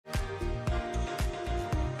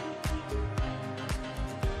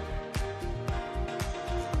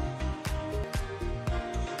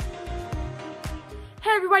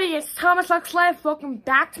everybody, it's Thomasluxlife. Welcome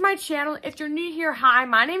back to my channel. If you're new here, hi,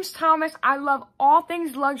 my name's Thomas. I love all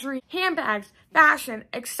things luxury, handbags, fashion,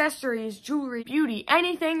 accessories, jewelry, beauty,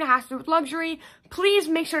 anything that has to do with luxury. Please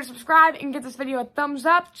make sure to subscribe and give this video a thumbs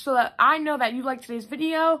up so that I know that you liked today's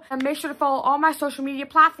video. And make sure to follow all my social media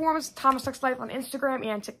platforms, Thomasluxlife on Instagram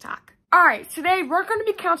and TikTok. Alright, today we're going to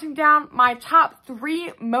be counting down my top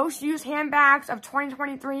 3 most used handbags of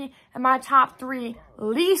 2023 and my top 3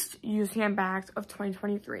 least used handbags of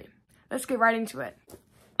 2023. Let's get right into it.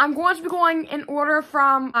 I'm going to be going in order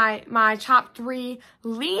from my top 3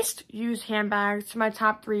 least used handbags to my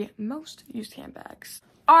top 3 most used handbags.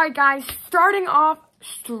 Alright guys, starting off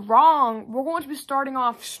strong. We're going to be starting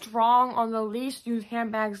off strong on the least used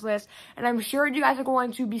handbags list, and I'm sure you guys are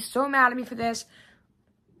going to be so mad at me for this.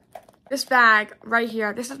 This bag right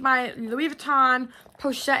here. This is my Louis Vuitton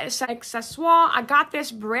Pochette Accessoire. I got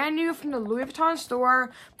this brand new from the Louis Vuitton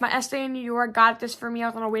store. My SA in New York got this for me. I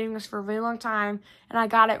was on a waiting list for a really long time. And I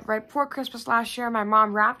got it right before Christmas last year. My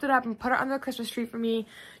mom wrapped it up and put it under the Christmas tree for me.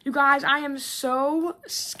 You guys, I am so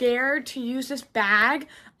scared to use this bag.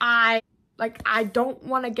 I don't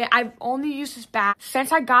want to I've only used this bag.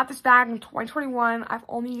 Since I got this bag in 2021, I've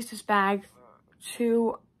only used this bag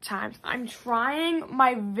 2 times. I'm trying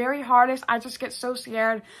my very hardest. I just get so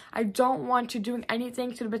scared. I don't want to do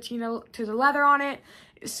anything to the patina, to the leather on it.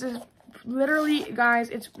 This is literally, guys,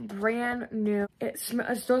 it's brand new. It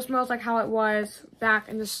still smells like how it was back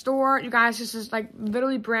in the store. You guys, this is like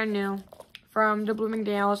literally brand new from the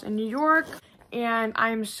Bloomingdale's in New York. And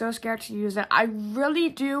I'm so scared to use it. I really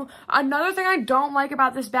do. Another thing I don't like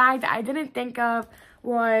about this bag that I didn't think of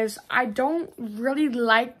was I don't really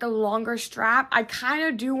like the longer strap. I kind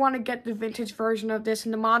of do want to get the vintage version of this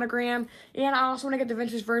in the monogram, and I also want to get the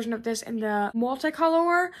vintage version of this in the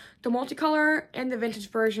multicolor and the vintage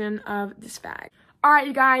version of this bag. Alright,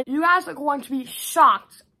 you guys are going to be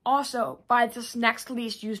shocked also by this next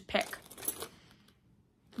least used pick.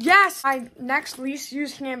 Yes, my next least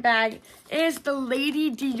used handbag is the Lady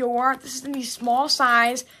Dior. This is in the small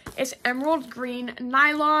size. It's emerald green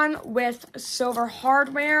nylon with silver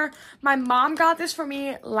hardware. My mom got this for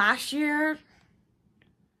me last year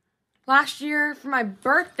for my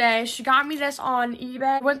birthday. She got me this on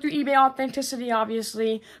eBay. Went through eBay Authenticity,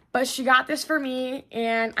 obviously, but she got this for me,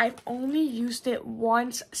 and I've only used it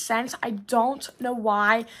once since. I don't know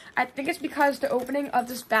why. I think it's because the opening of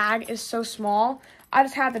this bag is so small. I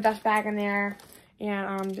just had the dust bag in there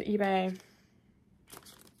and the eBay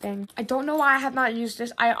thing. I don't know why I have not used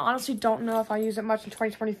this. I honestly don't know if I'll use it much in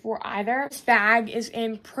 2024 either. This bag is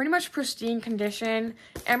in pretty much pristine condition.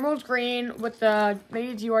 Emerald green with the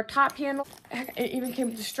Lady Dior top handle. Heck, it even came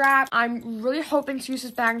with the strap. I'm really hoping to use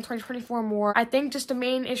this bag in 2024 more. I think just the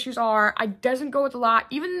main issues are it doesn't go with a lot.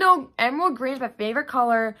 Even though emerald green is my favorite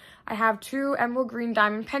color, I have 2 emerald green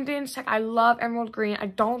diamond pendants. Heck, I love emerald green. I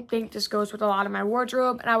don't think this goes with a lot of my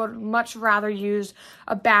wardrobe, and I would much rather use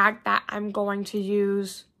a bag that I'm going to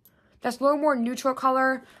use that's a little more neutral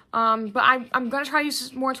color. But I'm going to try to use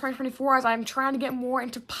this more in 2024 as I'm trying to get more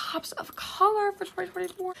into pops of color for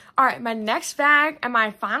 2024. Alright, my next bag and my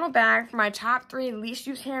final bag for my top 3 least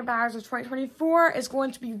used handbags of 2024 is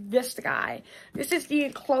going to be this guy. This is the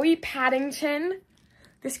Chloe Paddington.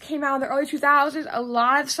 This came out in the early 2000s. A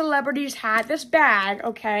lot of celebrities had this bag,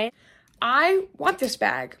 okay? I want this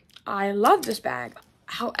bag. I love this bag.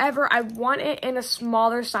 However, I want it in a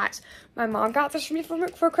smaller size. My mom got this for me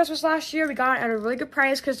for Christmas last year. We got it at a really good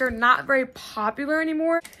price because they're not very popular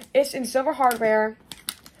anymore. It's in silver hardware.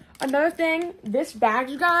 Another thing, this bag,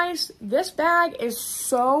 you guys, this bag is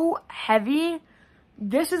so heavy.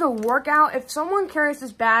 This is a workout. If someone carries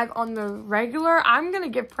this bag on the regular, I'm going to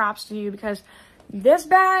give props to you because this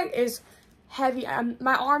bag is heavy.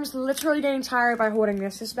 My arm's literally getting tired by holding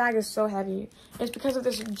this. This bag is so heavy. It's because of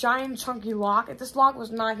this giant chunky lock. If this lock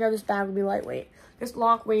was not here, this bag would be lightweight. This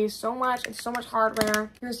lock weighs so much. It's so much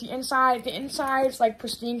hardware. Here's the inside. The inside is like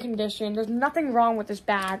pristine condition. There's nothing wrong with this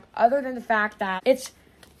bag other than the fact that it's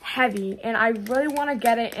heavy, and I really want to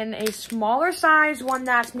get it in a smaller size, one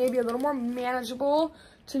that's maybe a little more manageable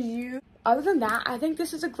to use. Other than that, I think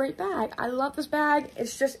this is a great bag. I love this bag.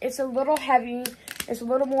 It's a little heavy. It's a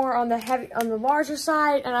little more on the larger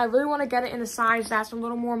side, and I really want to get it in a size that's a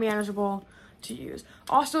little more manageable to use.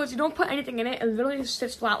 Also, if you don't put anything in it, it literally just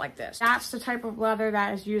sits flat like this. That's the type of leather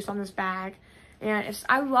that is used on this bag. And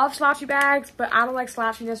I love slouchy bags, but I don't like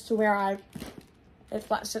slouchiness to where it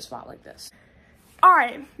sits flat like this.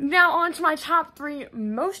 Alright, now on to my top 3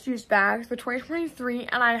 most used bags for 2023,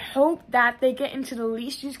 and I hope that they get into the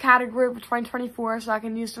least used category for 2024 so I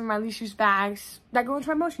can use some of my least used bags that go into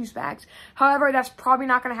my most used bags. However, that's probably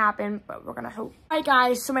not going to happen, but we're going to hope. Alright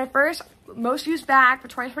guys, so my first most used bag for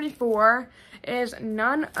 2024 is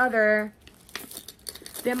none other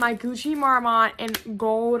than my Gucci Marmont in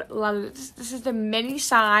gold leather. This is the mini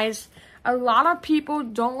size. A lot of people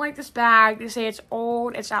don't like this bag. They say it's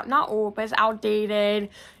old. It's out, not old, but it's outdated.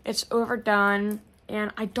 It's overdone.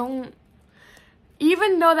 And I don't,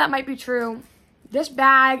 even though that might be true, this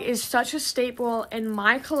bag is such a staple in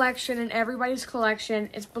my collection and everybody's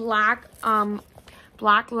collection. It's black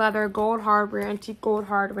leather, gold hardware, antique gold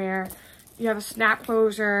hardware. You have a snap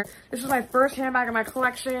closer. This was my first handbag in my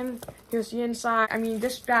collection. Here's the inside. I mean,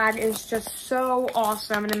 this bag is just so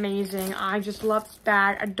awesome and amazing. I just love this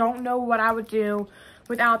bag. I don't know what I would do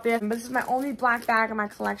without this, but this is my only black bag in my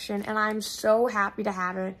collection, and I'm so happy to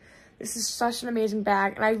have it. This is such an amazing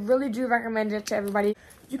bag, and I really do recommend it to everybody.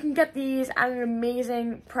 You can get these at an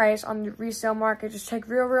amazing price on the resale market. Just take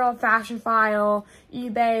Real, Fashion File,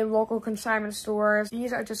 eBay, local consignment stores.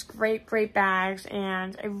 These are just great bags,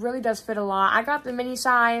 and it really does fit a lot. I got the mini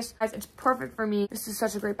size. It's perfect for me. This is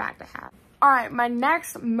such a great bag to have. All right, my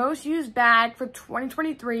next most used bag for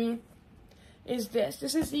 2023 is this.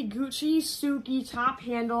 This is the Gucci Suki top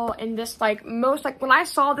handle, and this when I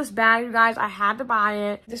saw this bag, you guys, I had to buy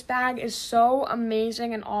it. This bag is so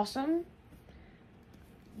amazing and awesome.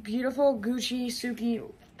 Beautiful Gucci Suki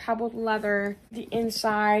pebbled leather. The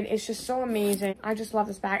inside is just so amazing. I just love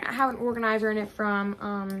this bag. I have an organizer in it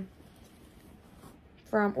from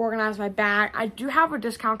Organize My Bag. I do have a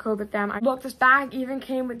discount code with them. Look, this bag even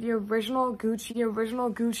came with the original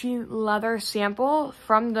Gucci leather sample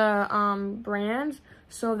from the brand.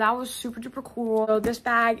 So that was super duper cool. So this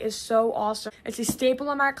bag is so awesome. It's a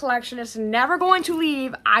staple in my collection. It's never going to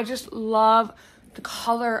leave. I just love the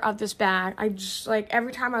color of this bag. I just, like,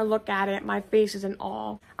 every time I look at it, my face is in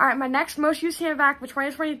awe. Alright, my next most used handbag for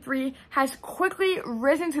 2023 has quickly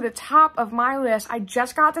risen to the top of my list. I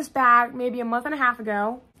just got this bag maybe a month and a half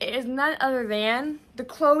ago. It is none other than the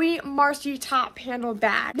Chloe Marcy top handle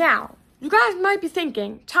bag. Now, you guys might be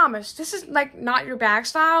thinking, Thomas, this is like not your bag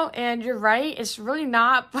style, and you're right, it's really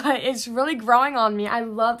not, but it's really growing on me. I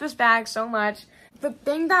love this bag so much. The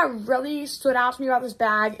thing that really stood out to me about this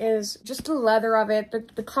bag is just the leather of it,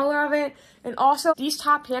 the color of it, and also these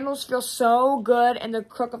top handles feel so good in the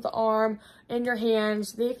crook of the arm, in your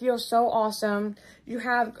hands. They feel so awesome. You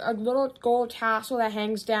have a little gold tassel that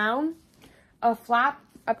hangs down, a flap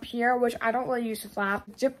up here, which I don't really use to flap.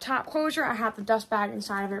 Zip top closure. I have the dust bag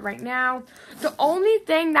inside of it right now. The only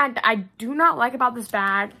thing that I do not like about this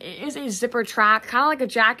bag is a zipper track, kind of like a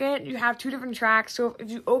jacket. You have 2 different tracks, so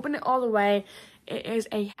if you open it all the way, it is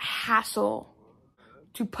a hassle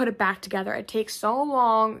to put it back together. It takes so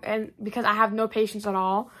long, and because I have no patience at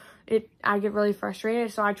all, I get really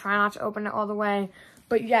frustrated, so I try not to open it all the way.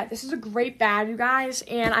 But yeah, this is a great bag, you guys,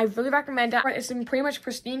 and I really recommend it. It's in pretty much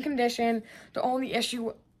pristine condition. The only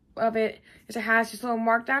issue of it is it has this little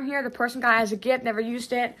mark down here. The person got it as a gift, never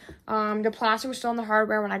used it. The plastic was still on the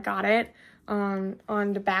hardware when I got it, on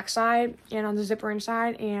the back side and on the zipper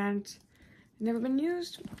inside, and never been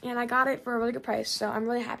used, and I got it for a really good price, so I'm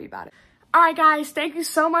really happy about it. Alright guys, thank you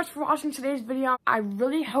so much for watching today's video. I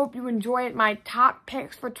really hope you enjoyed my top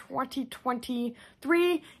picks for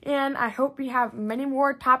 2023, and I hope we have many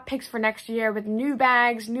more top picks for next year with new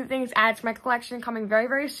bags, new things added to my collection coming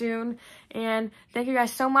very soon. And thank you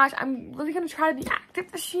guys so much. I'm really going to try to be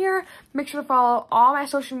active this year. Make sure to follow all my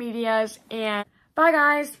social medias, and bye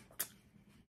guys!